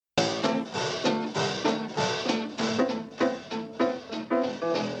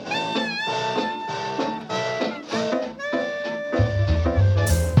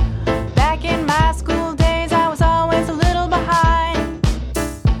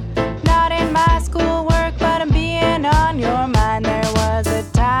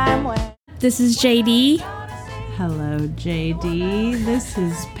This is JD. Hello, JD. This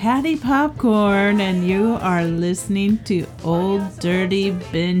is Patty Popcorn, and you are listening to Old Dirty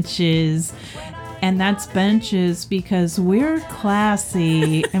Benches. And that's benches because we're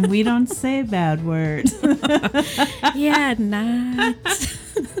classy and we don't say bad words. Yeah, not.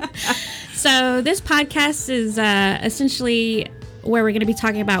 So this podcast is essentially where we're going to be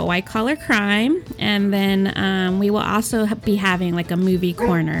talking about white collar crime, and then we will also be having like a movie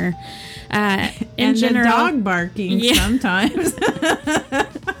corner. And general, the dog barking sometimes.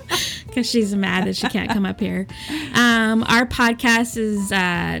 Because she's mad that she can't come up here. Our podcast is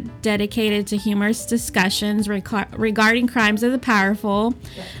dedicated to humorous discussions regarding crimes of the powerful.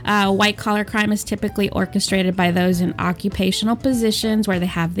 White collar crime is typically orchestrated by those in occupational positions where they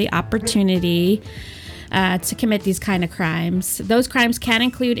have the opportunity to commit these kind of crimes. Those crimes can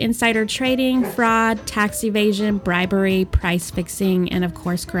include insider trading, fraud, tax evasion, bribery, price fixing, and of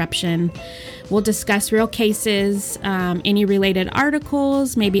course corruption. We'll discuss real cases, any related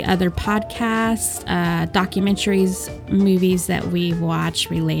articles, maybe other podcasts, documentaries, movies that we've watched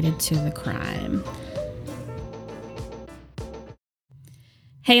related to the crime.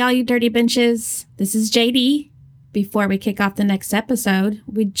 Hey, all you dirty benches. This is JD. Before we kick off the next episode,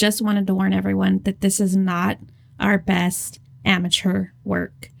 we just wanted to warn everyone that this is not our best amateur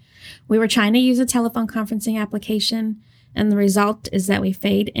work. We were trying to use a telephone conferencing application, and the result is that we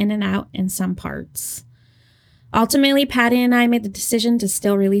fade in and out in some parts. Ultimately, Patty and I made the decision to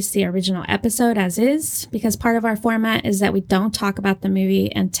still release the original episode as is, because part of our format is that we don't talk about the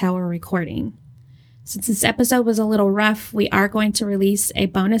movie until we're recording. Since this episode was a little rough, we are going to release a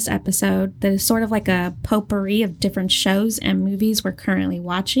bonus episode that is sort of like a potpourri of different shows and movies we're currently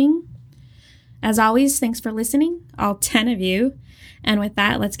watching. As always, thanks for listening, all 10 of you. And with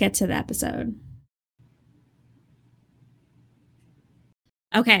that, let's get to the episode.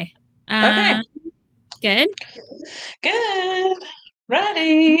 Okay. Good? Good.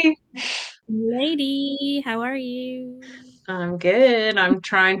 Ready. Lady, how are you? I'm good. I'm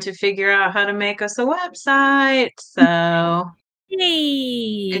trying to figure out how to make us a website. So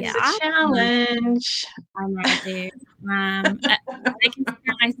Hey, it's a challenge. I know, dude. I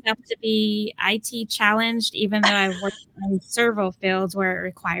consider myself to be IT challenged, even though I've worked in several fields where it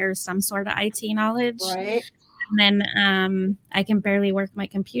requires some sort of IT knowledge. Right. And then I can barely work my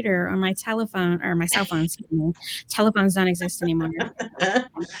computer or my telephone or my cell phone. Excuse me. Telephones don't exist anymore.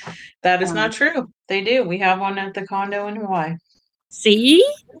 That is not true. They do. We have one at the condo in Hawaii. See?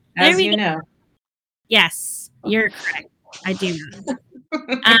 As you know. Yes, you're correct. I do know. All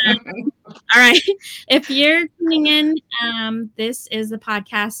right. If you're tuning in, this is the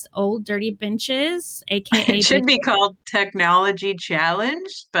podcast Old Dirty Benches, aka it should be called Technology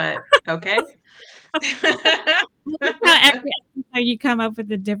Challenge, but okay. Every episode you come up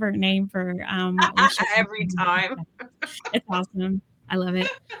with a different name for what we should every time. It's awesome. I love it.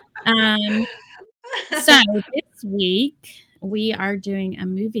 So this week we are doing a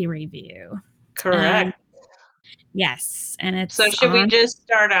movie review. Correct. Yes, and it's so should we just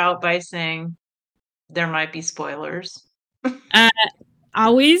start out by saying there might be spoilers?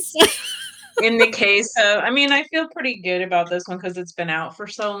 Always. In the case of, I feel pretty good about this one because it's been out for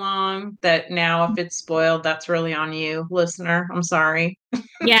so long that now if it's spoiled, that's really on you, listener. I'm sorry.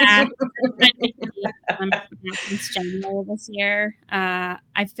 Yeah. Since January this year.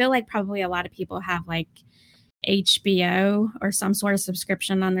 I feel like probably a lot of people have like HBO or some sort of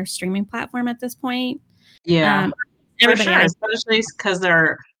subscription on their streaming platform at this point. Yeah, for sure, especially because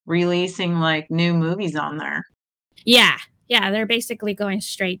they're releasing like new movies on there. Yeah, they're basically going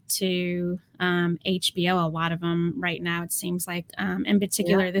straight to HBO. A lot of them right now, it seems like. In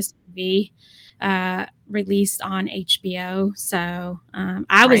particular, this movie released on HBO. So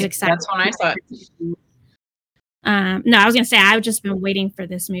I was excited. That's when I saw it. No, I was going to say I've just been waiting for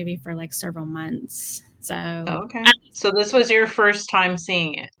this movie for like several months. So okay. So this was your first time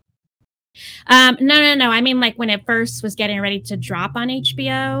seeing it? No. I mean, like when it first was getting ready to drop on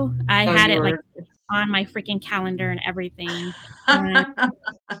HBO, I had it like on my freaking calendar and everything. Oh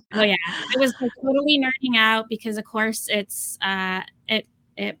yeah, I was like totally nerding out because of course it's it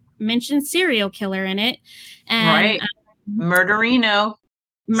mentions serial killer in it, and right, Murderino,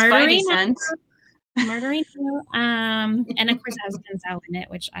 and of course it has Denzel in it,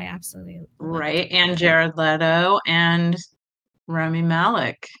 which I absolutely love. Right, and Jared Leto and Rami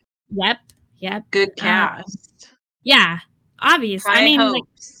Malek. Yep. Good cast. Yeah, obviously. High hopes. Like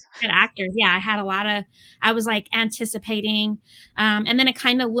good actors. Yeah, I was like anticipating, and then it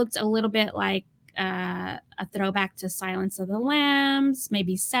kind of looked a little bit like a throwback to Silence of the Lambs,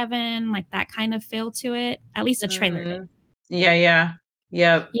 maybe Seven, like that kind of feel to it. At least a trailer did. Yeah.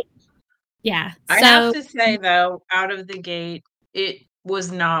 Yep. Yeah. I So, have to say, though, out of the gate, it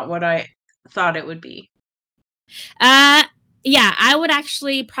was not what I thought it would be. uh, yeah, I would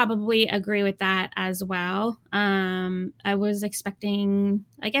actually probably agree with that as well. I was expecting,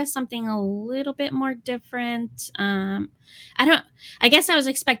 I guess, something a little bit more different. I don't, I guess I was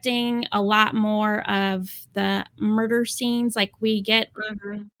expecting a lot more of the murder scenes. Like we get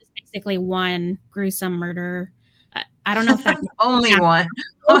Mhm. basically one gruesome murder. I don't know if that Only yeah. one.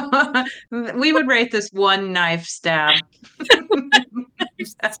 We would rate this one knife stab.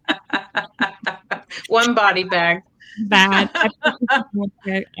 One body bag. Bad. That person sounds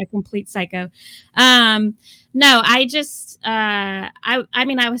like a complete psycho. Um, no, I just I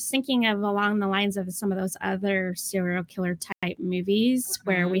mean I was thinking of along the lines of some of those other serial killer type movies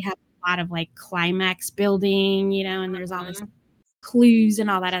where we Mhm, have a lot of like climax building, and there's all this mhm. clues and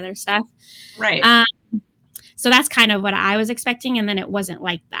all that other stuff. Right, Um, so that's kind of what I was expecting, and then it wasn't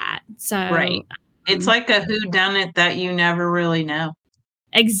like that. right. So It's um, like a whodunit that you never really know.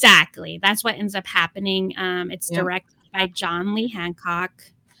 exactly, that's what ends up happening. It's Yep. directed by John Lee Hancock.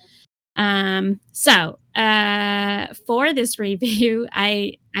 So for this review,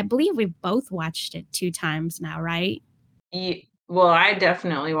 I believe we've both watched it 2 times now, right? Well, I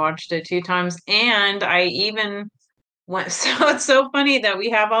definitely watched it 2 times, and I even went so it's so funny that we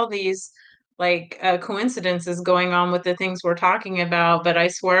have all these, like, coincidences going on with the things we're talking about, but I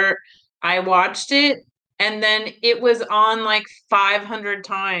swear I watched it, and then it was on, like, 500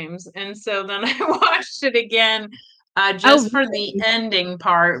 times, and so then I watched it again, Oh, just for the really? ending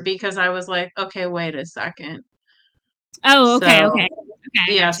part because I was like, "Okay, wait a second." Oh, okay, So okay. Okay,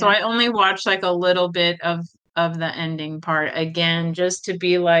 I yeah, so gotcha. I only watched, like, a little bit of the ending part again just to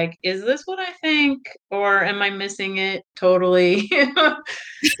be like, "Is this what I think, or am I missing it totally?"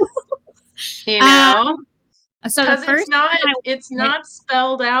 You Uh, know, so the because first time I it's watched it not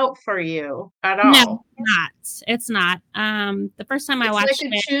spelled out for you at no, all. it's not. The first time I It's like watched a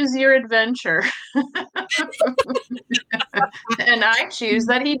it choose your adventure, and I choose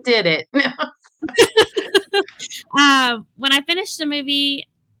that he did it. when I finished the movie,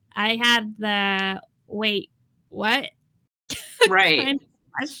 I had the, "Wait, what?" Right. kind of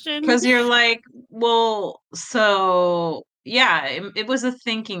question. Because 'cause you're like, "Well, so" yeah, it was a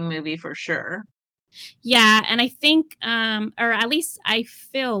thinking movie for sure. Yeah, and I think, or at least I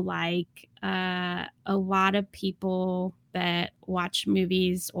feel like a lot of people that watch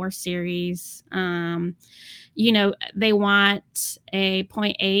movies or series, they want a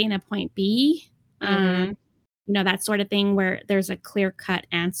point A and a point B, um, Mhm, that sort of thing where there's a clear cut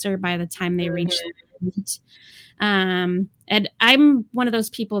answer by the time they reach mhm. the end. And I'm one of those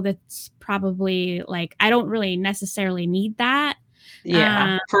people that's probably like, I don't really necessarily need that. Yeah,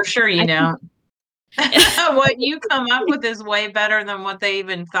 Um, for sure you I think don't. What you come up with is way better than what they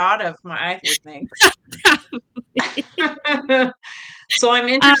even thought of, I would think. So I'm uh,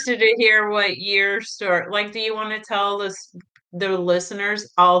 interested to hear what your story like, do you wanna tell the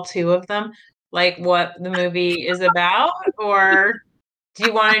listeners, all 2 of them, like, what the movie is about? Or do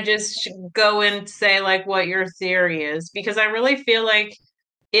you wanna just go and say, like, what your theory is? Because I really feel like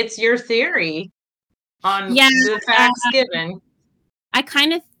it's your theory on yeah, the facts given. I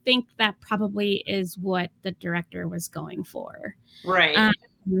kind of think that probably is what the director was going for. Um, Right.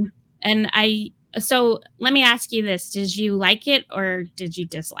 and so let me ask you this. Did you like it or did you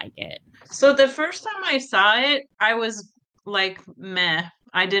dislike it? So the first time I saw it, I was like, meh.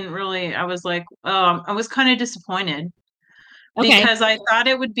 I didn't really I was like, I was kinda disappointed Okay. because I thought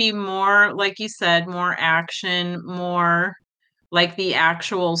it would be more, like you said, more action, more like the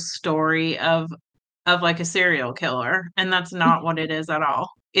actual story of like a serial killer, and that's not what it is at all.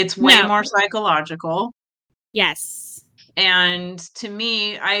 It's way No. more psychological, Yes. and to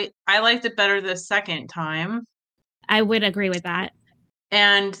me, I liked it better the second time, I would agree with that.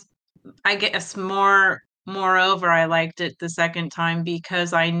 and I guess moreover, I liked it the second time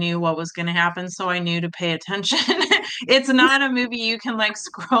because I knew what was gonna happen, so I knew to pay attention. It's not a movie you can, like,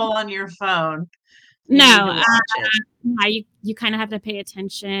 scroll on your phone. You need No, to watch it. yeah, you kinda have to pay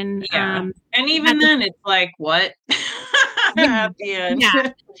attention. Yeah, and I had even the then, it's like, "What?" yeah, At the end.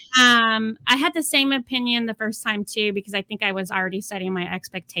 yeah. I had the same opinion the first time too because I think I was already setting my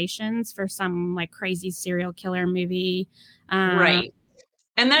expectations for some, like, crazy serial killer movie. Um, Right,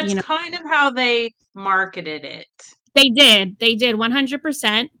 and that's you know kind of how they marketed it. They did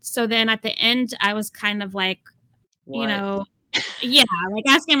 100%. So then at the end, I was kind of like, you What? know yeah, like,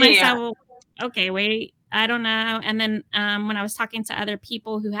 asking Yeah, myself, "Well, okay, wait, I don't know." And then, when I was talking to other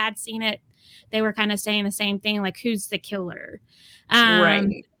people who had seen it, they were kinda saying the same thing, like, "Who's the killer?" Um,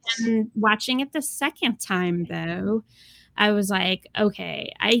 right. and watching it the second time, though, I was like,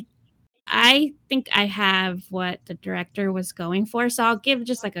 "Okay, I I think I have what the director was going for, so I'll give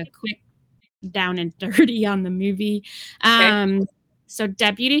just like a quick down and dirty on the movie. Okay. So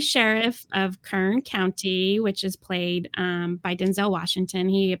Deputy Sheriff of Kern County, which is played by Denzel Washington,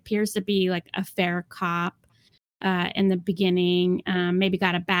 he appears to be like a fair cop in the beginning, maybe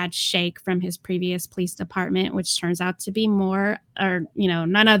got a bad shake from his previous police department, which turns out to be none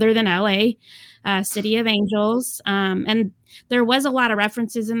other than LA, City of Angels. And there was a lot of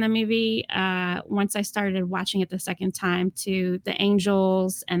references in the movie once I started watching it the second time to the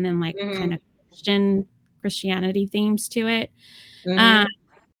angels and then like kind of Christianity themes to it.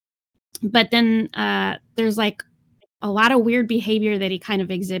 But then there's like a lot of weird behavior that he kind of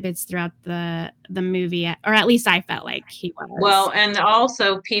exhibits throughout the movie, or at least I felt like he was. Well, and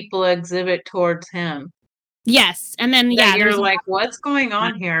also people exhibit towards him. Yes, and then That you're like, what's going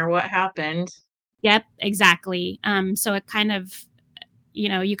on here? What happened? Yep, exactly. So it kind of,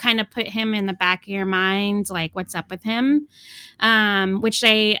 you kind of put him in the back of your mind, like what's up with him, which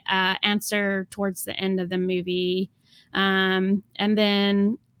they answer towards the end of the movie, and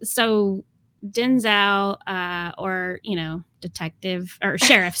then so Denzel, or detective or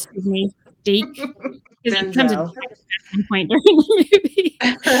sheriff, excuse me, Deke, because comes a point during the movie,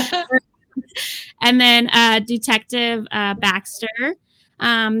 and then Detective Baxter.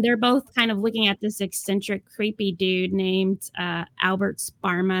 They're both kind of looking at this eccentric, creepy dude named Albert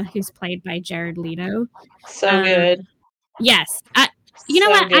Sparma, who's played by Jared Leto. So good. Yes, you know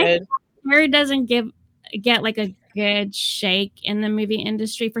what? I think doesn't get like a good shake in the movie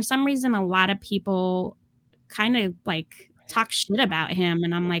industry. For some reason, a lot of people kind of like talk shit about him,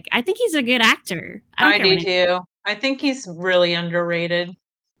 and I'm like, I think he's a good actor. I do too. I think he's really underrated.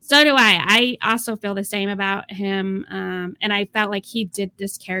 So do I. I also feel the same about him, and I felt like he did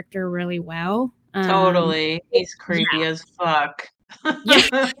this character really well. Totally, he's creepy as fuck. Yeah, he's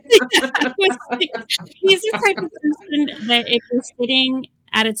the type of person that if you're sitting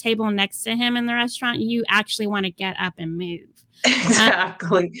at a table next to him in the restaurant, you actually want to get up and move.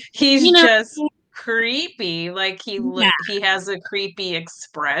 Exactly. He's just creepy. Like he has a creepy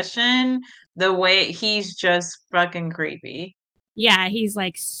expression. The way he's just fucking creepy. Yeah, he's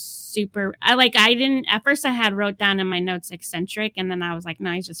like super. I didn't at first. I had wrote down in my notes eccentric, and then I was like,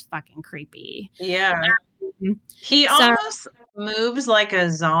 no, he's just fucking creepy. Yeah, he almost moves like a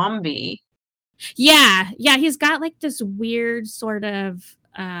zombie. Yeah, he's got like this weird sort of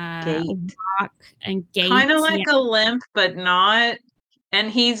walk and gait, kind of like a limp, but not.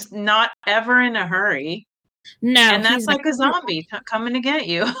 And he's not ever in a hurry. No, and that's like a zombie coming to get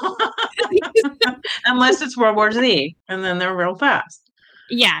you, unless it's World War Z, and then they're real fast.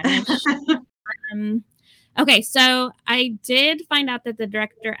 Yeah. Okay, so I did find out that the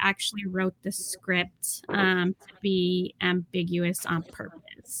director actually wrote the script to be ambiguous on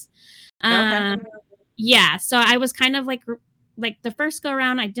purpose. Yeah, so I was kind of like the first go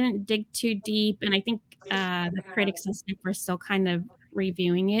around, I didn't dig too deep, and I think the critics and stuff were still kind of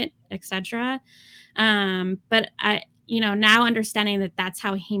reviewing it, etc. But I, now understanding that that's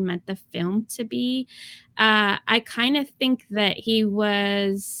how he meant the film to be, I kind of think that he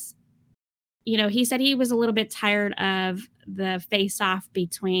was, he said he was a little bit tired of the face-off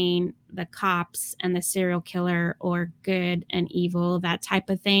between the cops and the serial killer, or good and evil, that type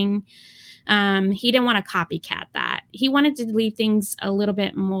of thing. He didn't want to copycat that. He wanted to leave things a little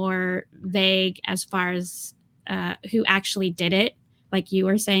bit more vague as far as who actually did it, like you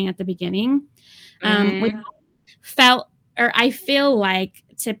were saying at the beginning. Which I feel like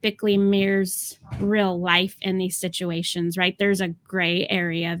typically mirrors real life in these situations, right? There's a gray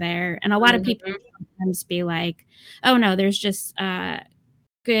area there. And a lot of people sometimes be like, oh no, there's just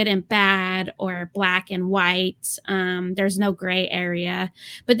good and bad, or black and white. There's no gray area.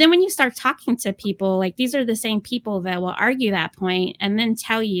 But then when you start talking to people, like these are the same people that will argue that point and then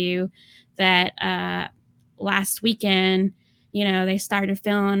tell you that last weekend, they started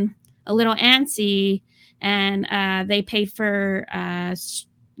feeling a little antsy, and they paid for a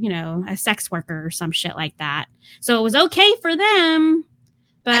sex worker or some shit like that. So it was okay for them,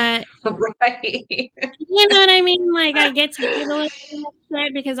 but right. You know what I mean? Like I get to a little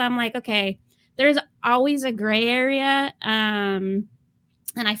bit because I'm like, okay, there's always a gray area. And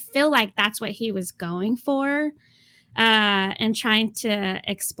I feel like that's what he was going for, and trying to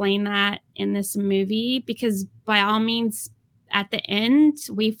explain that in this movie, because by all means, at the end,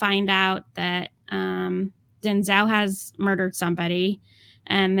 we find out that Denzel has murdered somebody,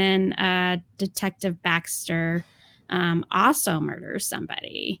 and then Detective Baxter also murders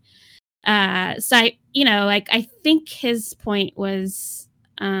somebody. So I think his point was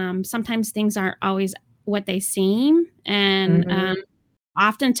sometimes things aren't always what they seem, and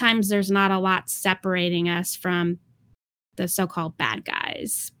oftentimes there's not a lot separating us from the so-called bad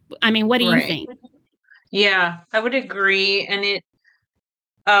guys. I mean, what do you Right. think? Yeah, I would agree. And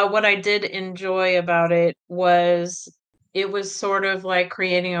what I did enjoy about it was sort of like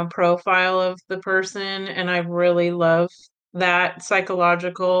creating a profile of the person, and I really love that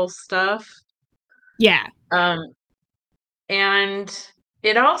psychological stuff. Yeah. Um, and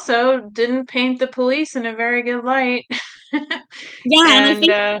it also didn't paint the police in a very good light. Yeah, and I And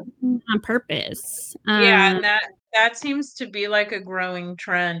think on purpose. yeah, and that seems to be like a growing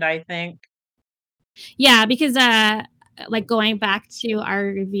trend, I think. Yeah, because like going back to our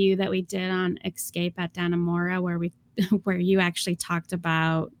review that we did on Escape at Dannemora, where we where you actually talked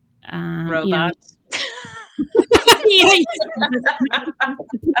about Robots. yeah,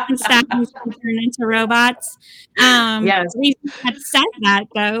 staff turn into robots. Yes. The reason I said that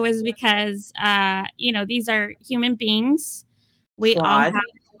though is because these are human beings. We all Flawed. have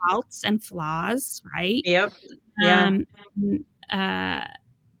faults and flaws, right? Yep. Yeah. Um, uh,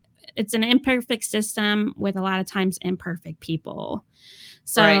 it's an imperfect system with a lot of times imperfect people.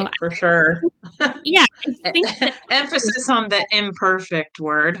 So Right, for sure. yeah, I think that Emphasis on the imperfect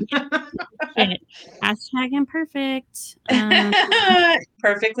word. it. Hashtag imperfect.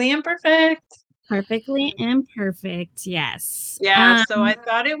 Perfectly imperfect. Perfectly imperfect. Yes. Yeah, so I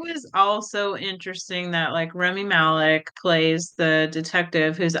thought it was also interesting that like Remy Malek plays the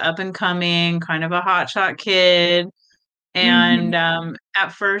detective who's up and coming, kind of a hotshot kid, and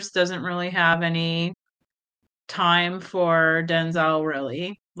at first doesn't really have any time for Denzel,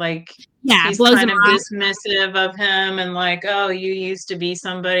 really. Like Yeah, he's blows him kind of off. dismissive of him and like, oh, you used to be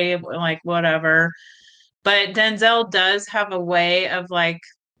somebody, like whatever. But Denzel does have a way of like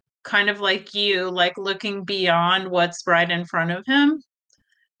kind of like you, like looking beyond what's right in front of him.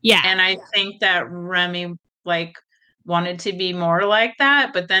 Yeah. And I think that Remy like wanted to be more like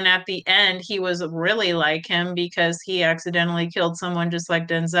that, but then at the end he was really like him because he accidentally killed someone just like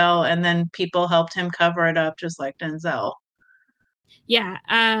Denzel, and then people helped him cover it up just like Denzel. Yeah,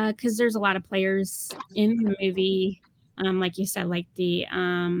 because there's a lot of players in the movie, like you said, like the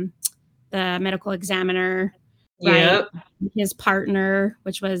medical examiner, right? Yep. His partner,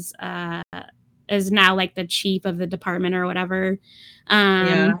 which was is now like the chief of the department or whatever,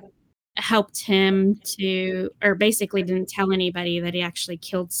 Yeah. helped him to, or basically didn't tell anybody that he actually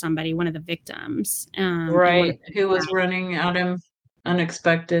killed somebody, one of the victims. Right. Who was running at him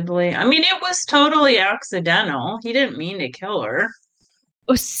unexpectedly. I mean, it was totally accidental. He didn't mean to kill her.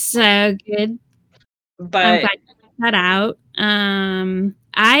 Was so good. I'm But glad you put that out.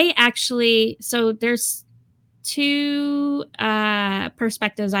 I actually, so there's two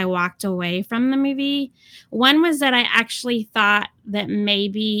perspectives I walked away from the movie. One was that I actually thought that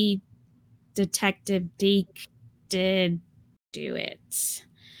maybe Detective Deke did do it.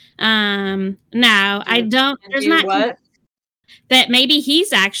 No, I don't. There's do not what? that maybe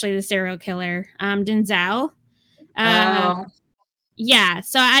he's actually the serial killer. Denzel. Oh. Yeah.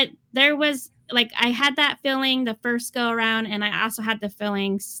 So there was like, I had that feeling the first go around, and I also had the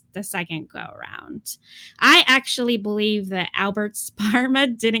feelings the second go around. I actually believe that Albert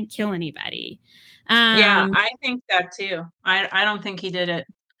Sparma didn't kill anybody. Yeah, I think that too. I don't think he did it.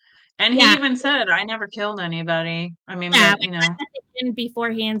 And he Yeah. even said, I never killed anybody. I mean, Yeah, but you know.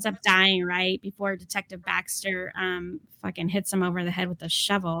 before he ends up dying, right? Before Detective Baxter fucking hits him over the head with a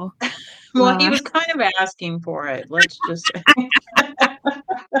shovel. Well, he was kind of asking for it. Let's just say.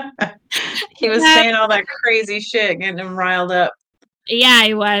 He was saying all that crazy shit, getting him riled up. Yeah,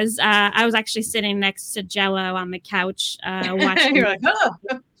 he was. I was actually sitting next to Jello on the couch watching. You're like,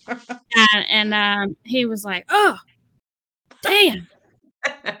 oh. And he was like, "Oh, damn."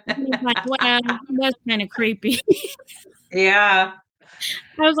 He was like, "Well, he was kind of creepy." Yeah.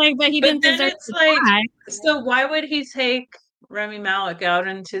 I was like, "But he But didn't then deserve it's to like, die." so why would he take Remy Malek out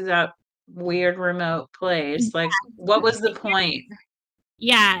into that weird remote place? Like, what was the point?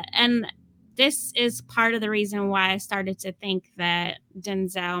 Yeah, and this is part of the reason why I started to think that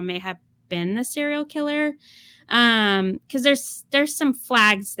Denzel may have been the serial killer. Because there's some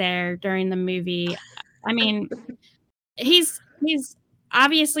flags there during the movie. I mean, he's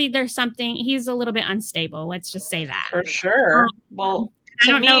obviously there's something, he's a little bit unstable. Let's just say that. For sure. Well, I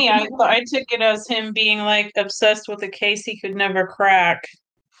to don't know me, if I took it as him being like obsessed with a case he could never crack.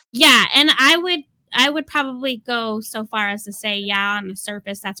 yeah, and I would probably go so far as to say, yeah, on the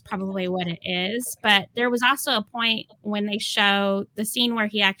surface, that's probably what it is. But there was also a point when they show the scene where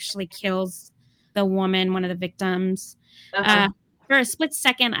he actually kills the woman, one of the victims. Uh-huh. For a split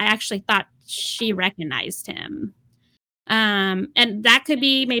second, I actually thought she recognized him. And that could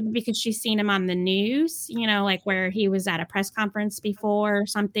be maybe because she's seen him on the news, like where he was at a press conference before or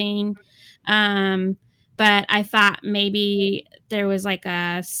something. But I thought maybe there was like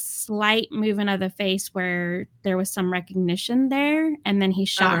a slight movement of the face where there was some recognition there, and then he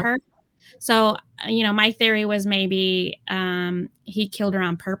shot her. So, my theory was maybe he killed her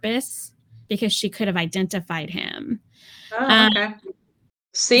on purpose because she could have identified him. Okay.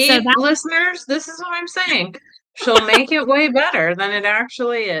 See, listeners, this is what I'm saying. She'll make it way better than it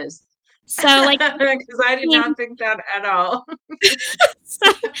actually is. So, like, because I did not think that at all.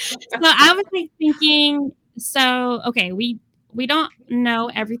 so I was like thinking, okay, we don't know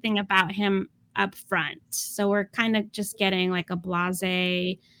everything about him up front, so we're kind of just getting like a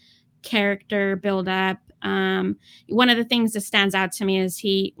blasé character build up. One of the things that stands out to me is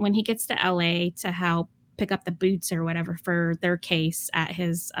when he gets to LA to help pick up the boots or whatever for their case at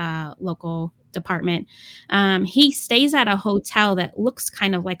his local department, he stays at a hotel that looks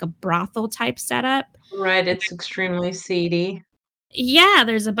kind of like a brothel type setup. Right, it's extremely seedy. Yeah,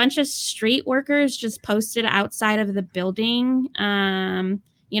 there's a bunch of street workers just posted outside of the building.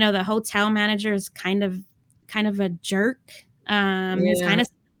 The hotel manager is kind of a jerk. He's kind of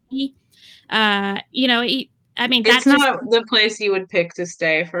I mean, it's not the place you would pick to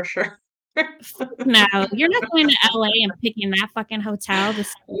stay for sure. No, you're not going to LA and picking that fucking hotel to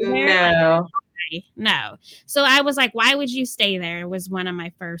stay there. No. So I was like, why would you stay there? Was one of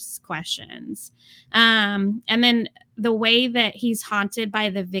my first questions. And then the way that he's haunted by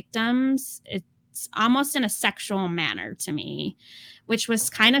the victims, it's almost in a sexual manner to me, which was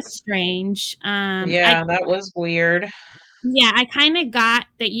kind of strange. That was weird. Yeah, I kind of got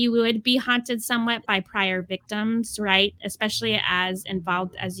that you would be haunted somewhat by prior victims, right? Especially as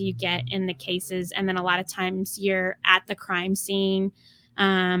involved as you get in the cases. And then a lot of times you're at the crime scene.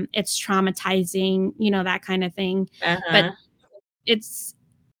 It's traumatizing, that kind of thing. But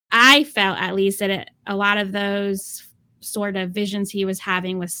I felt at least that a lot of those sort of visions he was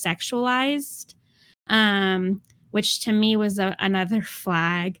having was sexualized, which to me was another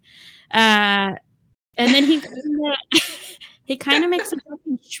flag. And then he kind of makes a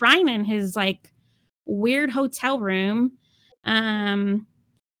fucking shrine in his like weird hotel room. And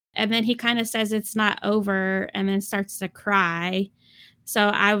then he kind of says it's not over and then starts to cry. So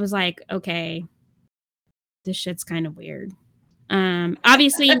I was like, okay, this shit's kind of weird.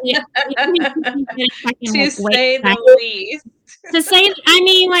 Obviously, to say the least. To say, I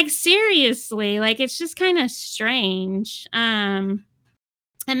mean, like seriously, like it's just kind of strange.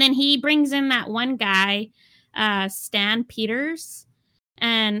 And then he brings in that one guy, Stan Peters,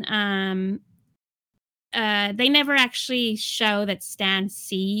 and they never actually show that Stan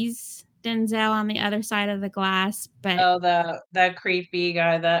sees Denzel on the other side of the glass. But that creepy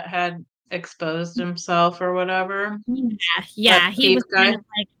guy that had exposed himself or whatever. Yeah, he was kind of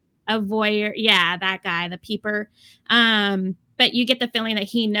like a voyeur. Yeah, that guy, the peeper. But you get the feeling that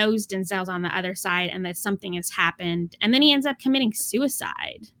he knows Denzel's on the other side and that something has happened, and then he ends up committing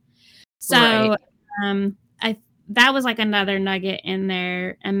suicide. So, that was like another nugget in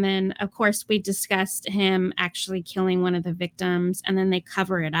there. And then, of course, we discussed him actually killing one of the victims, and then they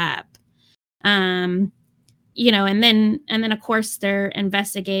cover it up. And then of course they're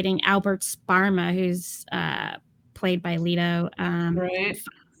investigating Albert Sparma, who's played by Leto. Right.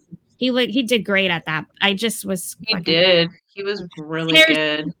 He did great at that. I just was. He was really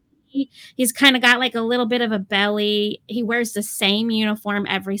good. He's kind of got like a little bit of a belly. He wears the same uniform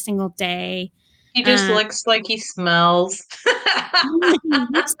every single day. He just looks like he smells. He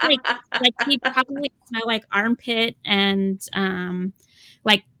looks like he probably smell like armpit and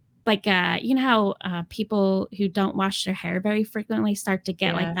how people who don't wash their hair very frequently start to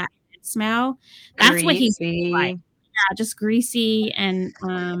get like that smell. That's greasy. What he's like. Yeah, just greasy and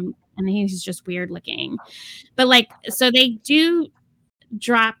he's just weird looking. But so they do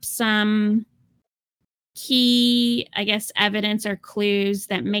drop some key, I guess, evidence or clues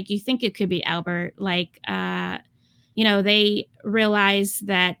that make you think it could be Albert. They realize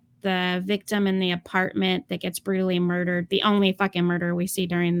that the victim in the apartment that gets brutally murdered, the only fucking murder we see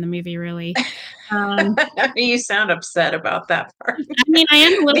during the movie, really. You sound upset about that part. I mean, I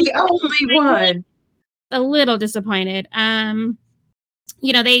am the only one. A little disappointed.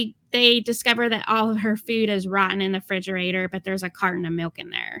 They discover that all of her food is rotten in the refrigerator, but there's a carton of milk in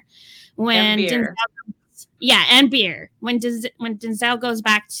there. And beer. And beer. When Denzel goes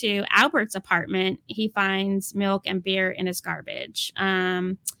back to Albert's apartment, he finds milk and beer in his garbage.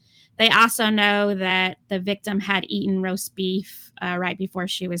 They also know that the victim had eaten roast beef right before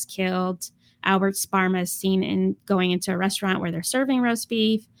she was killed. Albert Sparma is seen going into a restaurant where they're serving roast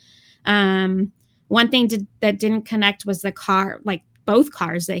beef. One thing that didn't connect was the car, like both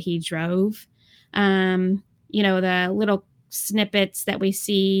cars that he drove. The little snippets that we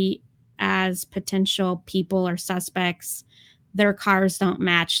see as potential people or suspects, their cars don't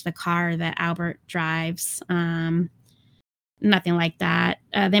match the car that Albert drives. Nothing like that.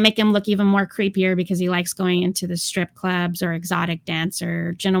 They make him look even more creepier because he likes going into the strip clubs or exotic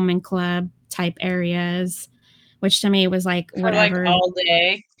dancer, gentleman club type areas, which to me was like, whatever. For like all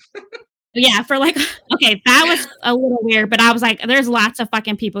day. Yeah, for like, okay, that was a little weird, but I was like, there's lots of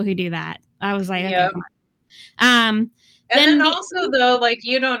fucking people who do that. I was like, okay, come on. And then also, though, like,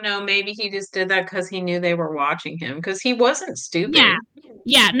 you don't know, maybe he just did that because he knew they were watching him, because he wasn't stupid.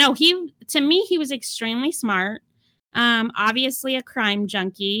 Yeah, no, to me, he was extremely smart. Obviously a crime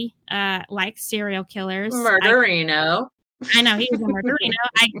junkie, like serial killers. Murderino. I know, he was a murderino.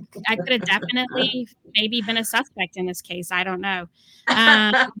 I could have definitely maybe been a suspect in this case. I don't know.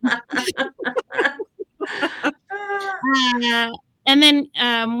 And then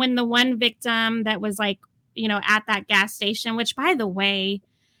when the one victim that was like, at that gas station, which by the way,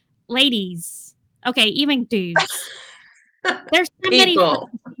 ladies, okay, even dudes, there's somebody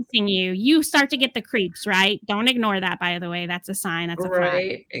chasing you. You start to get the creeps, right? Don't ignore that, by the way. That's a sign. That's a flag.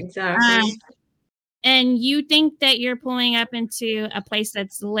 Right, exactly. And you think that you're pulling up into a place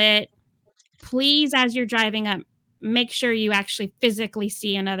that's lit. Please, as you're driving up, make sure you actually physically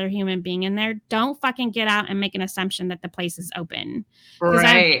see another human being in there. Don't fucking get out and make an assumption that the place is open.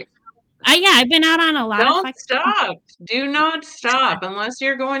 Right. I've been out on a lot Don't stop. Do not stop. Unless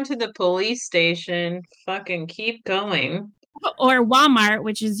you're going to the police station, fucking keep going. Or Walmart,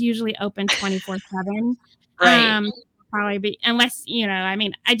 which is usually open 24/7. Right. Probably be, unless,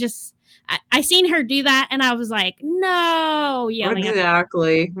 I seen her do that and I was like, no.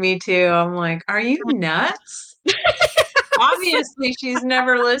 Exactly. Me too. I'm like, are you nuts? Obviously, she's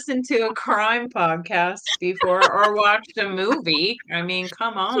never listened to a crime podcast before or watched a movie. I mean,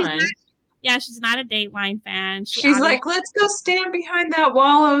 come on. She's not a Dateline fan. She's like, let's go stand behind that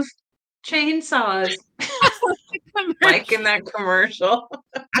wall of chainsaws. Like in that commercial.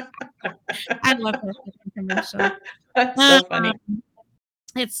 I love that commercial. That's so funny.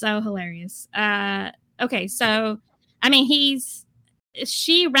 It's so hilarious. Okay, so I mean,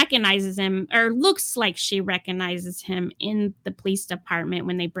 she recognizes him, or looks like she recognizes him in the police department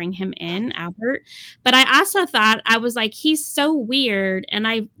when they bring him in, Albert. But I also thought, I was like, he's so weird.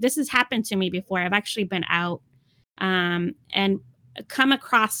 And this has happened to me before. I've actually been out and come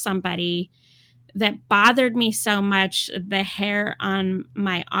across somebody that bothered me so much. The hair on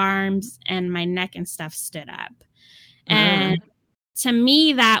my arms and my neck and stuff stood up. And to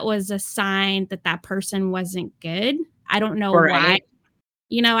me, that was a sign that person wasn't good. I don't know why.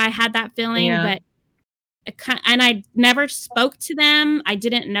 I had that feeling, but and I never spoke to them. I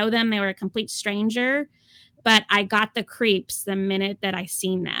didn't know them. They were a complete stranger, but I got the creeps the minute that I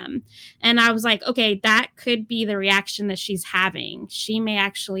seen them. And I was like, okay, that could be the reaction that she's having. She may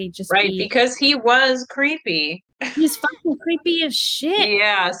actually just because he was creepy. He's fucking creepy as shit.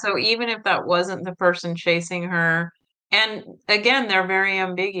 Yeah, so even if that wasn't the person chasing her, and again, they're very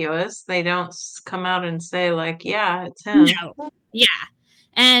ambiguous. They don't come out and say like, yeah, it's him. No. Yeah.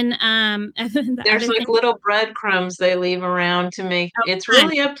 And there's like little breadcrumbs they leave around to make it's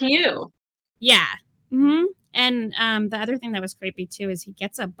really up to you. Yeah. Mm-hmm. And the other thing that was creepy too is he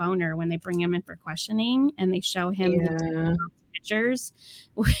gets a boner when they bring him in for questioning and they show him the pictures,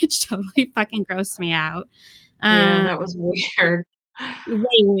 which totally fucking grossed me out. That was weird. Way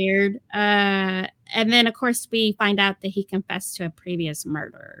weird. And then of course we find out that he confessed to a previous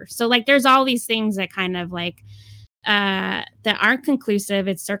murder. So like there's all these things that kind of like that aren't conclusive.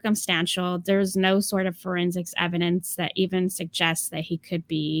 It's circumstantial. There's no sort of forensics evidence that even suggests that he could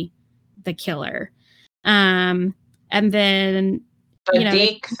be the killer. And then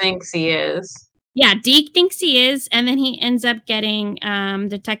Deke thinks he is. Yeah, Deke thinks he is, and then he ends up getting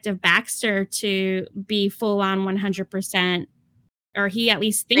Detective Baxter to be full on 100%, or he at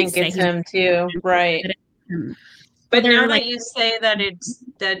least thinks it's him too, right? But now that you say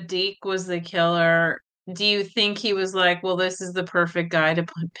that Deke was the killer, do you think he was like, well, this is the perfect guy to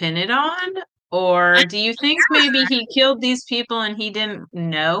pin it on? Or do you think maybe he killed these people and he didn't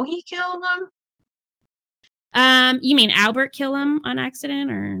know he killed them? You mean Albert kill him on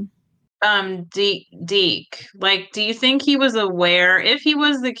accident, or? Deke. Like, do you think he was aware? If he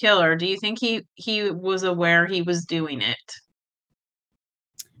was the killer, do you think he was aware he was doing it?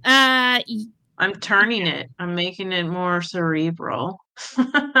 I'm turning it. I'm making it more cerebral.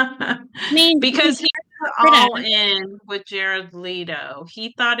 Because he was all in with Jared Leto.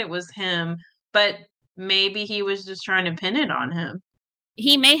 He thought it was him, but maybe he was just trying to pin it on him.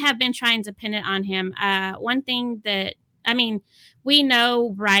 he may have been trying to pin it on him. One thing that, I mean, we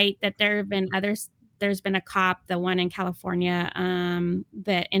know, right, that there have been others. There's been a cop, the one in California,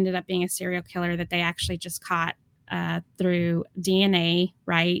 that ended up being a serial killer that they actually just caught through DNA,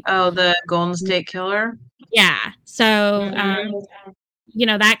 right? Oh, the Golden State Killer? Yeah. So,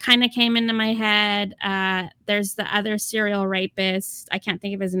 Mhm. That kind of came into my head. There's the other serial rapist. I can't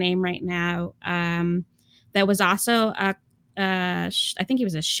think of his name right now. That was also I think he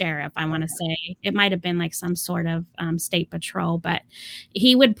was a sheriff, I want to say. It might have been like some sort of state patrol, but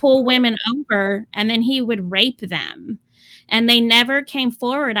he would pull women over and then he would rape them. And they never came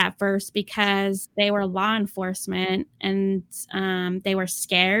forward at first because they were law enforcement and they were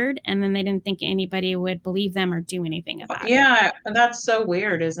scared. And then they didn't think anybody would believe them or do anything about it. Yeah, that's so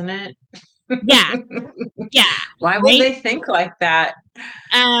weird, isn't it? Yeah. Yeah. Why would they think like that?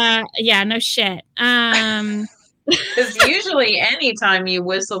 Yeah, no shit. Because usually anytime you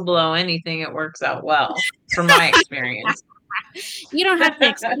whistle blow anything, it works out well, from my experience. You don't have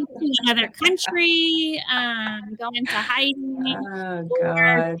to escape to another country, go into hiding. Oh,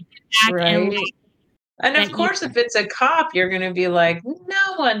 God. Right. And of course, if it's a cop, you're going to be like,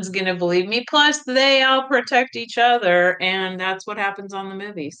 no one's going to believe me. Plus, they all protect each other. And that's what happens on the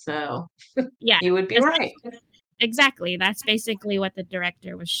movie. So, yeah, you would be right. Exactly. That's basically what the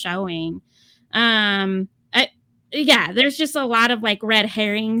director was showing. Yeah, there's just a lot of like red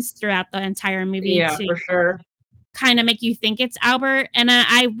herrings throughout the entire movie. Yeah, for sure. Kind of make you think it's Albert. And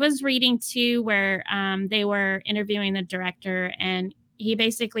I was reading too where they were interviewing the director, and he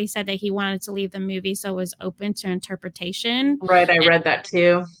basically said that he wanted to leave the movie so it was open to interpretation. Right, I read that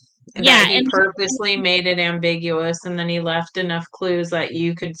too. Yeah, he purposely made it ambiguous, and then he left enough clues that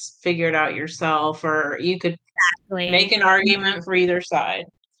you could figure it out yourself, or you could make an argument for either side.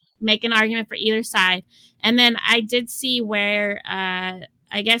 And then I did see where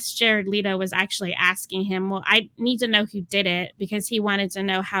I guess Jared Leto was actually asking him, well, I need to know who did it, because he wanted to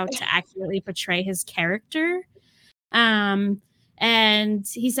know how to accurately portray his character. And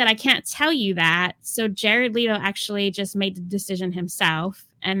he said, I can't tell you that. So Jared Leto actually just made the decision himself.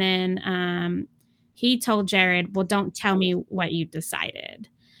 And then he told Jared, well, don't tell me what you decided.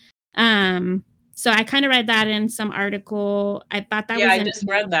 So I kind of read that in some article. I thought that was I just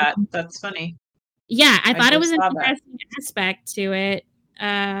read that. That's funny. Yeah, I thought it was an interesting aspect to it.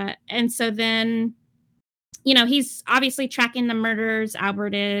 And so then, he's obviously tracking the murders.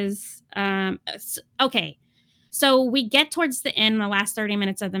 Albert is. Okay. So we get towards the end, the last 30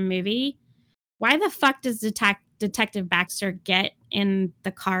 minutes of the movie. Why the fuck does Detective Baxter get in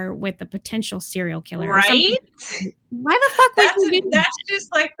the car with the potential serial killer? Right? Why the fuck would you do that? That's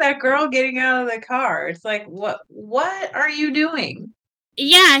just like that girl getting out of the car. It's like, what are you doing?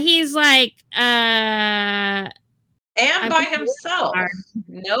 Yeah, he's like, and by himself.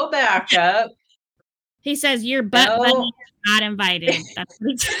 No backup. He says, your butt buddy is not invited. That's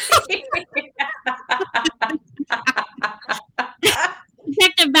what he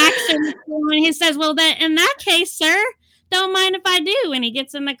Detective Baxter, he says, well, in that case, sir, don't mind if I do. And he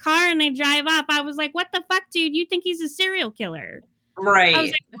gets in the car and they drive off. I was like, what the fuck, dude? You think he's a serial killer? Right. I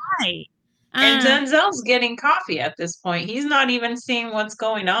was like, why? And Denzel's getting coffee at this point. He's not even seeing what's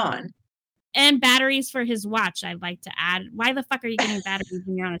going on. And batteries for his watch, I'd like to add. Why the fuck are you getting batteries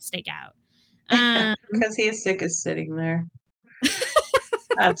when you're on a stakeout? Because he's sick of sitting there.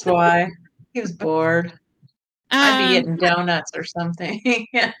 That's why. He was bored. I'd be getting donuts or something.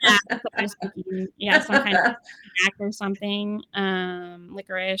 Yeah, some kind of snack or something.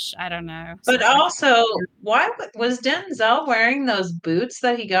 Licorice, I don't know. But also, why was Denzel wearing those boots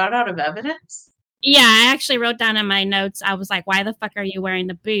that he got out of evidence? Yeah, I actually wrote down in my notes, I was like, why the fuck are you wearing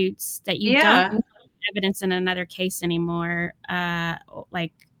the boots that you don't have evidence in another case anymore?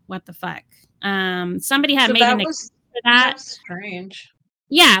 Like, what the fuck? Somebody had made an excuse for that. That's strange.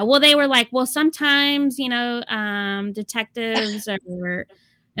 Yeah, well, they were like, well, sometimes, detectives or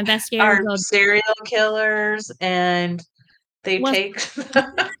investigators are serial killers, and they take.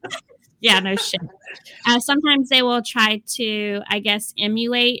 Yeah, no shit. Sometimes they will try to, I guess,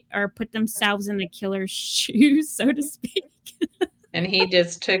 emulate or put themselves in the killer's shoes, so to speak. And he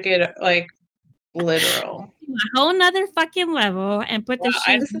just took it like literal. A whole nother fucking level and put the shoes.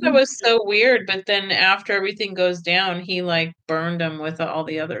 I just thought it was so weird, but then after everything goes down, he like burned them with all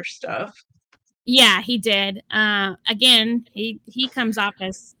the other stuff. Yeah, he did. Again, he comes off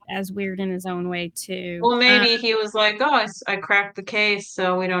as weird in his own way too. Well, maybe he was like, "Oh, I cracked the case,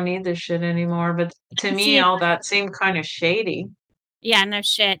 so we don't need this shit anymore." But to me, all that seemed kind of shady. Yeah, no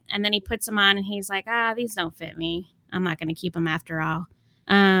shit. And then he puts them on, and he's like, these don't fit me. I'm not going to keep them after all.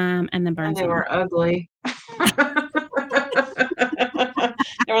 And then burns them. They were ugly.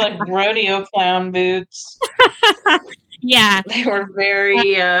 They were like rodeo clown boots. Yeah, They were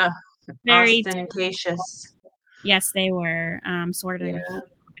very very. ostentatious. Yes, they were. Sort of.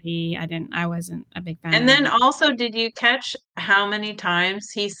 Yeah. I wasn't a big fan And of then them. also, did you catch how many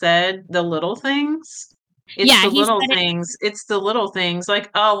times he said the little things? It's Yeah, the he said little it. things. It's the little things, like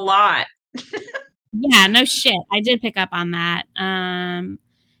a lot. Yeah, no shit. I did pick up on that. And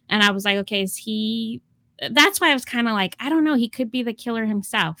I was like, okay, is he? That's why I was kind of like, I don't know. He could be the killer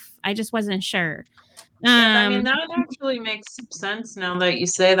himself. I just wasn't sure. Yeah, I mean, that actually makes sense now that you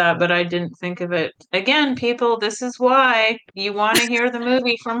say that, but I didn't think of it. Again, people, this is why you want to hear the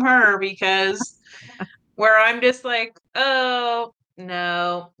movie from her, because where I'm just like, oh,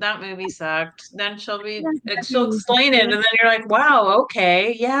 no, that movie sucked. Then she'll explain it, and then you're like, wow,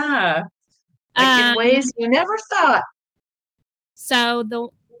 okay, yeah. Like in ways you never thought. So the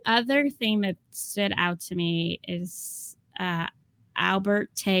other thing that stood out to me is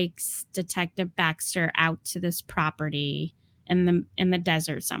Albert takes Detective Baxter out to this property in the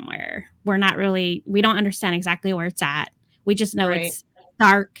desert somewhere. We don't understand exactly where it's at. We just know Right. it's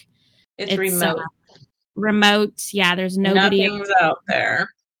dark. It's remote. Remote. Yeah, there's nobody. Nothing's out there.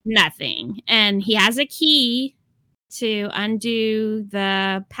 Nothing. And he has a key to undo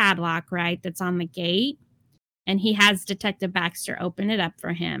the padlock, right? That's on the gate. And he has Detective Baxter open it up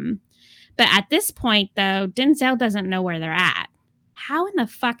for him. But at this point, though, Denzel doesn't know where they're at. How in the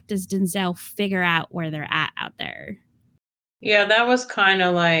fuck does Denzel figure out where they're at out there? Yeah, that was kind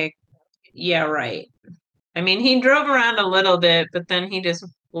of like, yeah, right. I mean, he drove around a little bit, but then he just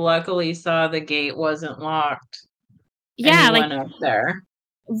luckily saw the gate wasn't locked. Yeah, and he like, went up there.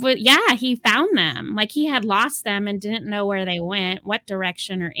 yeah, he found them. Like, he had lost them and didn't know where they went, what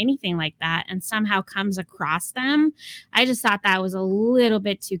direction or anything like that, and somehow comes across them. I just thought that was a little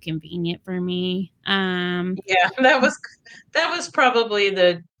bit too convenient for me. Yeah, that was probably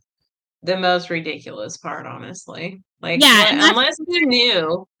the most ridiculous part, honestly. Like, Yeah, unless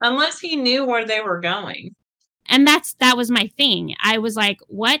he knew where they were going. And that was my thing. I was like,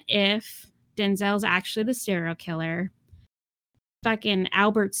 what if Denzel's actually the serial killer? Fucking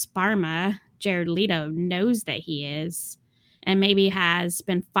Albert Sparma, Jared Leto, knows that he is, and maybe has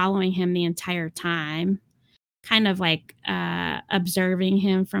been following him the entire time, kind of like observing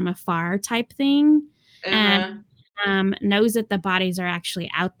him from afar type thing, and knows that the bodies are actually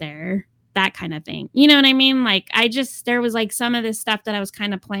out there, that kind of thing. You know what I mean? Like, there was like some of this stuff that I was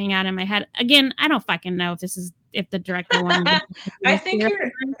kind of playing out in my head. Again, I don't fucking know if the director wanted I think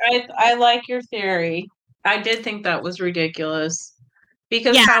I like your theory. I did think that was ridiculous.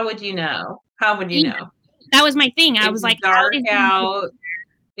 Because how would you know? How would you know? That was my thing. I was like, dark out.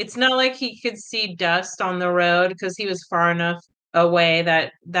 It's not like he could see dust on the road because he was far enough away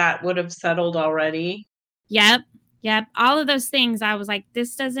that would have settled already. Yep. All of those things. I was like,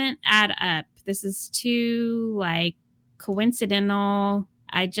 this doesn't add up. This is too like coincidental.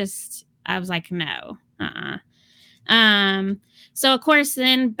 I was like, no. So of course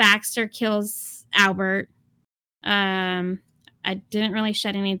then Baxter kills Albert. I didn't really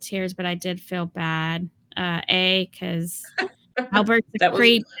shed any tears, but I did feel bad. Because Albert's a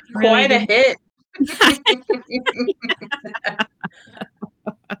creep. Quite a hit.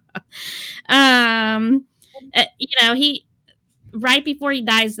 He right before he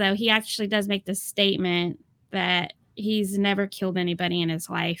dies, though, he actually does make the statement that he's never killed anybody in his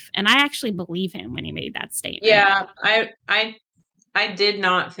life, and I actually believe him when he made that statement. Yeah, I did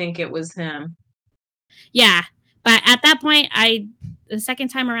not think it was him. Yeah, but at that point, the second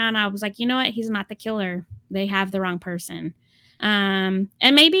time around, I was like, you know what? He's not the killer. They have the wrong person. And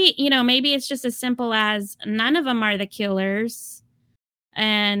maybe it's just as simple as none of them are the killers.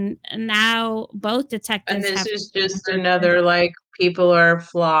 And now both detectives. And this is just another, like, people are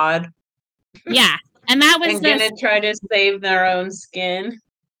flawed. Yeah. And that was going to try to save their own skin.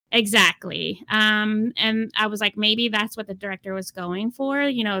 Exactly. And I was like, maybe that's what the director was going for,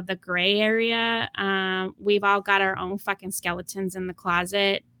 the gray area. We've all got our own fucking skeletons in the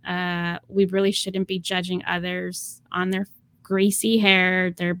closet. We really shouldn't be judging others on their greasy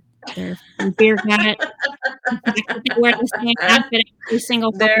hair, their beer gut. Every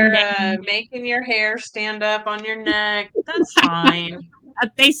single They're making your hair stand up on your neck. That's fine.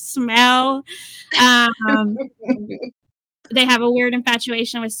 They smell. They have a weird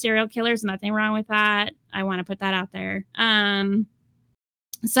infatuation with serial killers. Nothing wrong with that. I want to put that out there.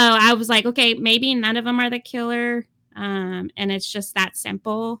 So I was like, okay, maybe none of them are the killer. And it's just that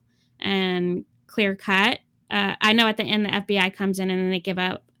simple and clear cut. I know at the end, the FBI comes in and then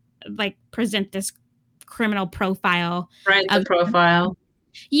they present this criminal profile. Right, the profile.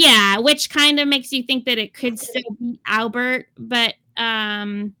 Yeah, which kind of makes you think that it could still be Albert. But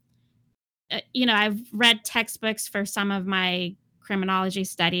I've read textbooks for some of my criminology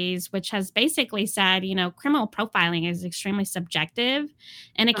studies, which has basically said, criminal profiling is extremely subjective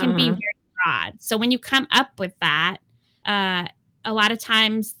and it can be very broad. So when you come up with that, a lot of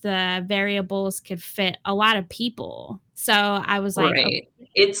times the variables could fit a lot of people. So I was like, right. okay,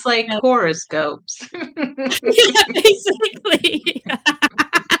 It's like horoscopes. basically.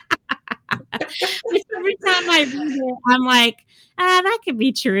 Every time I read it, I'm like, that could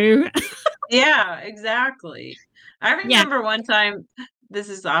be true. Yeah, exactly. I remember one time, this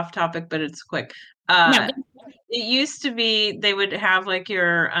is off topic, but it's quick. It used to be they would have like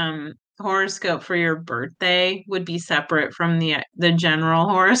your horoscope for your birthday would be separate from the general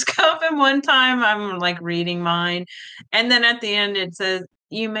horoscope. And one time I'm like reading mine, and then at the end it says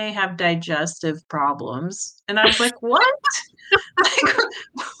you may have digestive problems, and I was like, what? Like,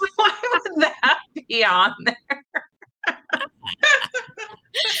 why would that be on there?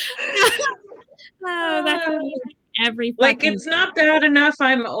 Oh, that's every like it's not bad enough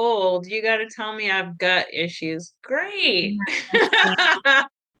I'm old. You got to tell me I've gut issues. Great.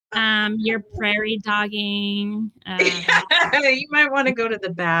 You're prairie dogging. You might want to go to the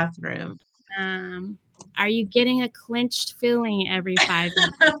bathroom. Are you getting a clenched feeling every 5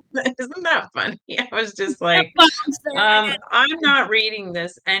 minutes? Isn't that funny? I was just like, I'm not reading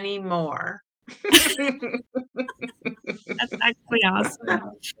this anymore. That's actually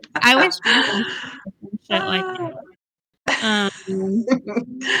awesome. I wish shit like that.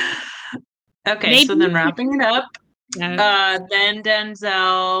 Okay, so then wrapping it up, then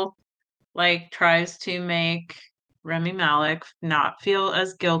Denzel like tries to make Rami Malek not feel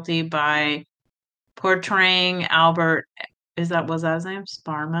as guilty by portraying Albert. Was that his name?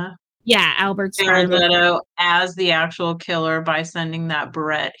 Sparma? Yeah, Albert Sparma. Leto as the actual killer by sending that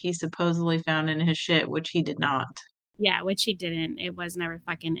barrette he supposedly found in his shit, which he did not. Yeah, which he didn't. It was never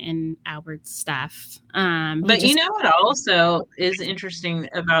fucking in Albert's stuff. But you know what also is interesting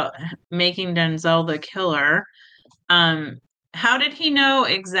about making Denzel the killer? How did he know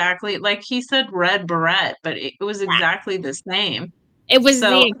exactly? Like he said red barrette, but it was exactly the same. It was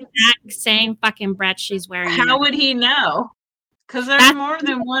the exact same fucking barrette she's wearing. How would he know? Because there's more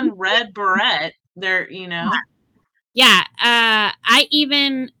than one red barrette there, Yeah. I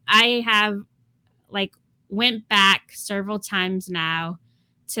have like went back several times now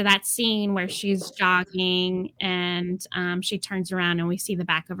to that scene where she's jogging and she turns around and we see the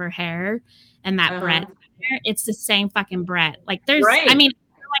back of her hair and that barrette. It's the same fucking barrette. Like there's, I mean,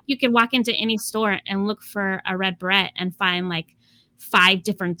 like you could walk into any store and look for a red barrette and find like 5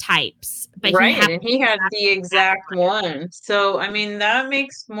 different types. But he had the exact one. So, I mean, that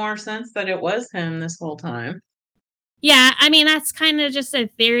makes more sense that it was him this whole time. Yeah, I mean, that's kind of just a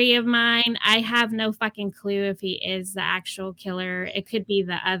theory of mine. I have no fucking clue if he is the actual killer. It could be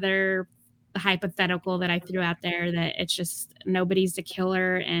the other hypothetical that I threw out there that it's just nobody's the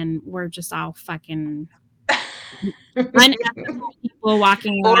killer and we're just all fucking unethical people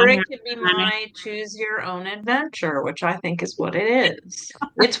walking around. Or it could be my choose your own adventure, which I think is what it is.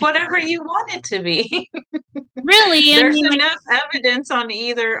 It's whatever you want it to be. Really? There's enough evidence on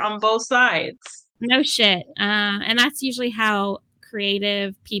both sides. No shit. And that's usually how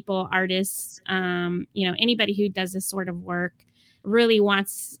creative people, artists, anybody who does this sort of work really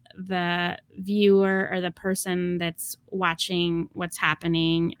wants the viewer or the person that's watching what's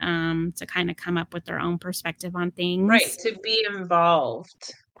happening to kind of come up with their own perspective on things. Right, to be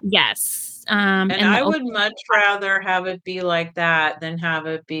involved. Yes. And I would much rather have it be like that than have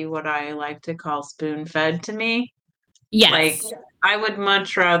it be what I like to call spoon-fed to me. Yes. Like, I would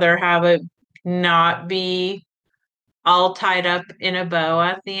much rather have it not be all tied up in a bow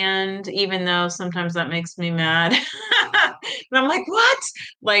at the end, even though sometimes that makes me mad. And I'm like, what?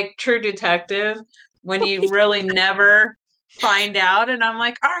 Like True Detective, when you really never find out. And I'm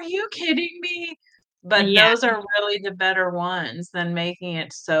like, are you kidding me? But those are really the better ones than making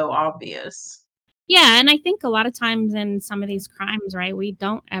it so obvious. Yeah, and I think a lot of times in some of these crimes, right, we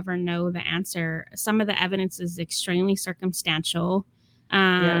don't ever know the answer. Some of the evidence is extremely circumstantial.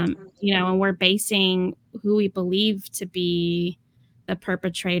 And we're basing who we believe to be the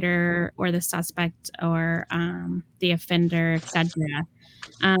perpetrator or the suspect or the offender, etc.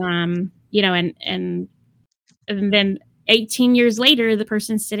 And then 18 years later, the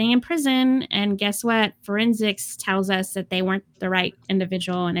person's sitting in prison, and guess what? Forensics tells us that they weren't the right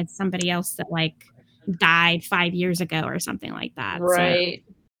individual, and it's somebody else that like died 5 years ago or something like that. Right.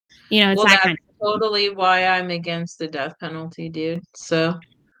 So, it's that kind of totally why I'm against the death penalty, dude. So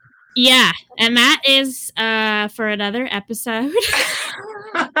yeah, and that is for another episode.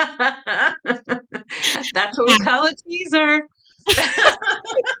 That's what we call a teaser.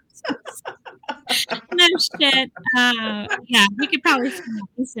 No shit. Yeah, we could probably spend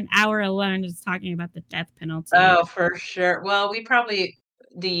at least an hour alone just talking about the death penalty. Oh, for sure. Well, we probably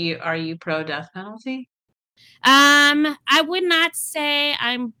are you pro death penalty? I would not say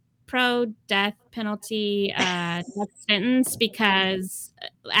I'm pro death penalty death sentence because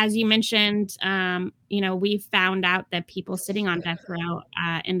as you mentioned, we found out that people sitting on death row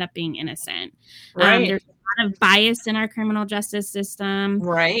end up being innocent. Right. There's a lot of bias in our criminal justice system.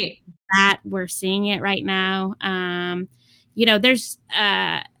 Right. That we're seeing it right now. There's and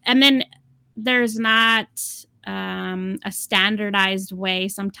then there's not a standardized way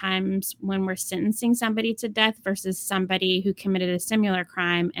sometimes when we're sentencing somebody to death versus somebody who committed a similar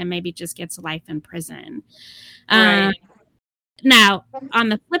crime and maybe just gets life in prison. Right. Now, on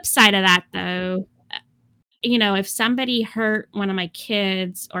the flip side of that, though, if somebody hurt one of my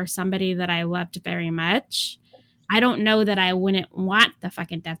kids or somebody that I loved very much, I don't know that I wouldn't want the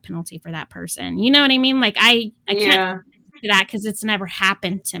fucking death penalty for that person. You know what I mean? Like I can't do that because it's never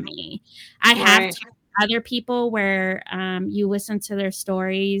happened to me. I have to other people where you listen to their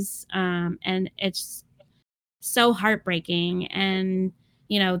stories and it's so heartbreaking. And,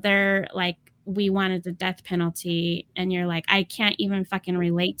 they're like, we wanted the death penalty. And you're like, I can't even fucking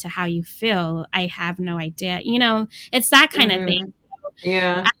relate to how you feel. I have no idea. It's that kind of thing.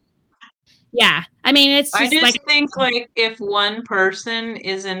 Yeah. Yeah. I mean, it's just I just think like if one person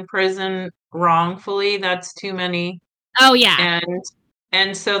is in prison wrongfully, that's too many. Oh yeah.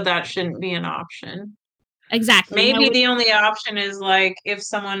 And so that shouldn't be an option. Exactly. Maybe the only option is like if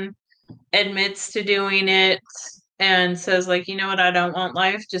someone admits to doing it and says like, you know what, I don't want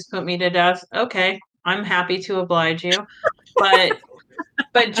life, just put me to death. Okay, I'm happy to oblige you.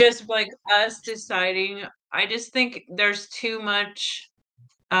 But just like us deciding, I just think there's too much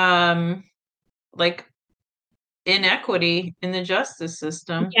like inequity in the justice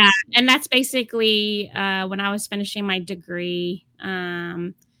system. Yeah, and that's basically when I was finishing my degree,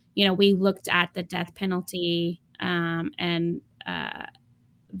 we looked at the death penalty and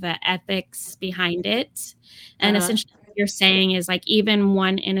the ethics behind it. And essentially what you're saying is like even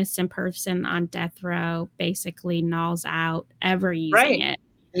one innocent person on death row basically gnaws out ever using it.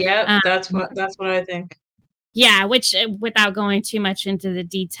 Yeah, that's what I think. Yeah, which without going too much into the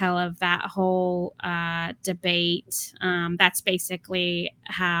detail of that whole debate, that's basically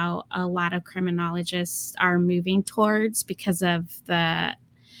how a lot of criminologists are moving towards because of the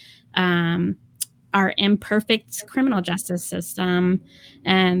our imperfect criminal justice system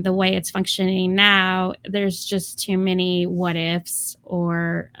and the way it's functioning now. There's just too many what ifs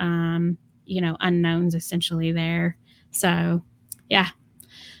or unknowns essentially there. So yeah.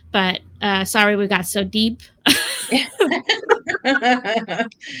 But sorry we got so deep.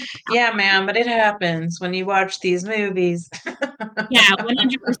 Yeah, man, but it happens when you watch these movies. Yeah,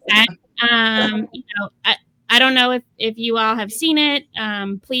 100%. I don't know if you all have seen it.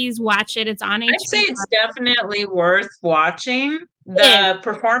 Please watch it. It's on HBO. I'd say it's definitely worth watching. The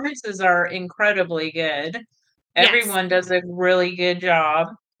performances are incredibly good. Everyone does a really good job.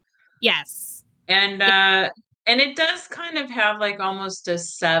 Yes. And it does kind of have like almost a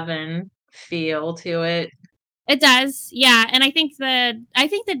 7 feel to it. It does. Yeah, and I think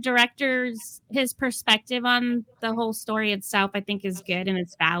the director's his perspective on the whole story itself I think is good and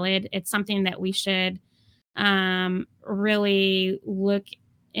it's valid. It's something that we should really look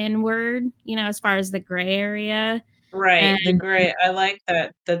inward, as far as the gray area. Right, the gray. I like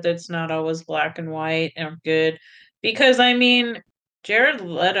that it's not always black and white and good. Because I mean, Jared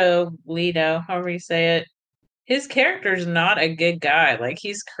Leto, however you say it, his character's not a good guy. Like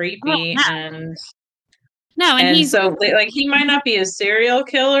he's creepy and he's so like he might not be a serial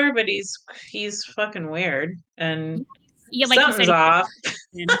killer, but he's fucking weird and like something's off.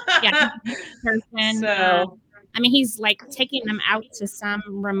 So I mean, he's like taking them out to some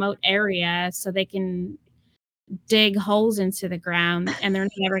remote area so they can dig holes into the ground and they're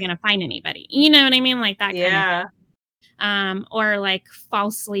never going to find anybody. You know what I mean? Like that kind of or like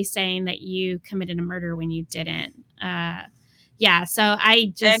falsely saying that you committed a murder when you didn't. Yeah, so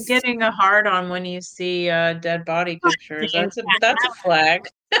I just and getting a hard on when you see dead body pictures. That's a flag.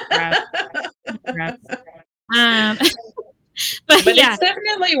 But it's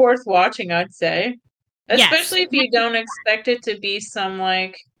definitely worth watching, I'd say. Especially if you don't expect it to be some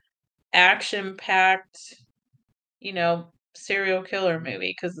like action-packed, serial killer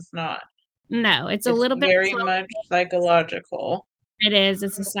movie, because it's not. No, it's a little bit very much psychological. It is.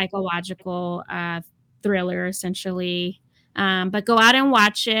 It's a psychological thriller, essentially. But go out and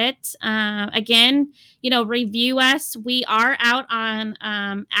watch it. Again, review us. We are out on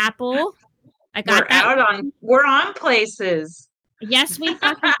Apple. We're on places. Yes, we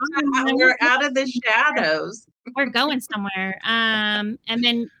fucking are. We're out of the shadows. We're going somewhere. And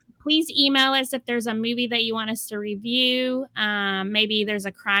then please email us if there's a movie that you want us to review. Maybe there's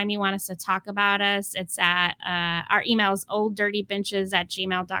a crime you want us to talk about us. It's at our email is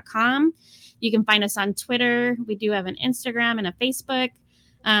olddirtybenches@gmail.com. You can find us on Twitter. We do have an Instagram and a Facebook.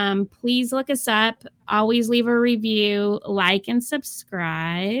 Please look us up. Always leave a review, like and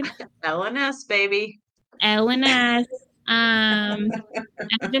subscribe. LNS, baby. LNS. And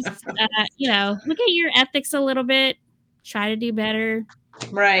just look at your ethics a little bit. Try to do better.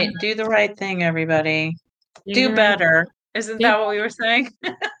 Right. Do the right thing, everybody. Do better. Isn't that what we were saying?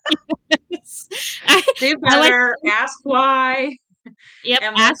 Do better. Ask why. Yep.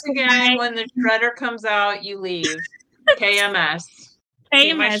 And once again, when the shredder comes out, you leave. KMS.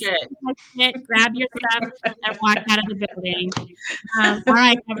 Take my shit. Grab your stuff and walk out of the building. All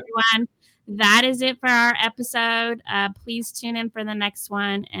right, everyone. That is it for our episode. Please tune in for the next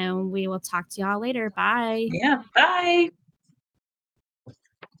one, and we will talk to y'all later. Bye. Yeah. Bye.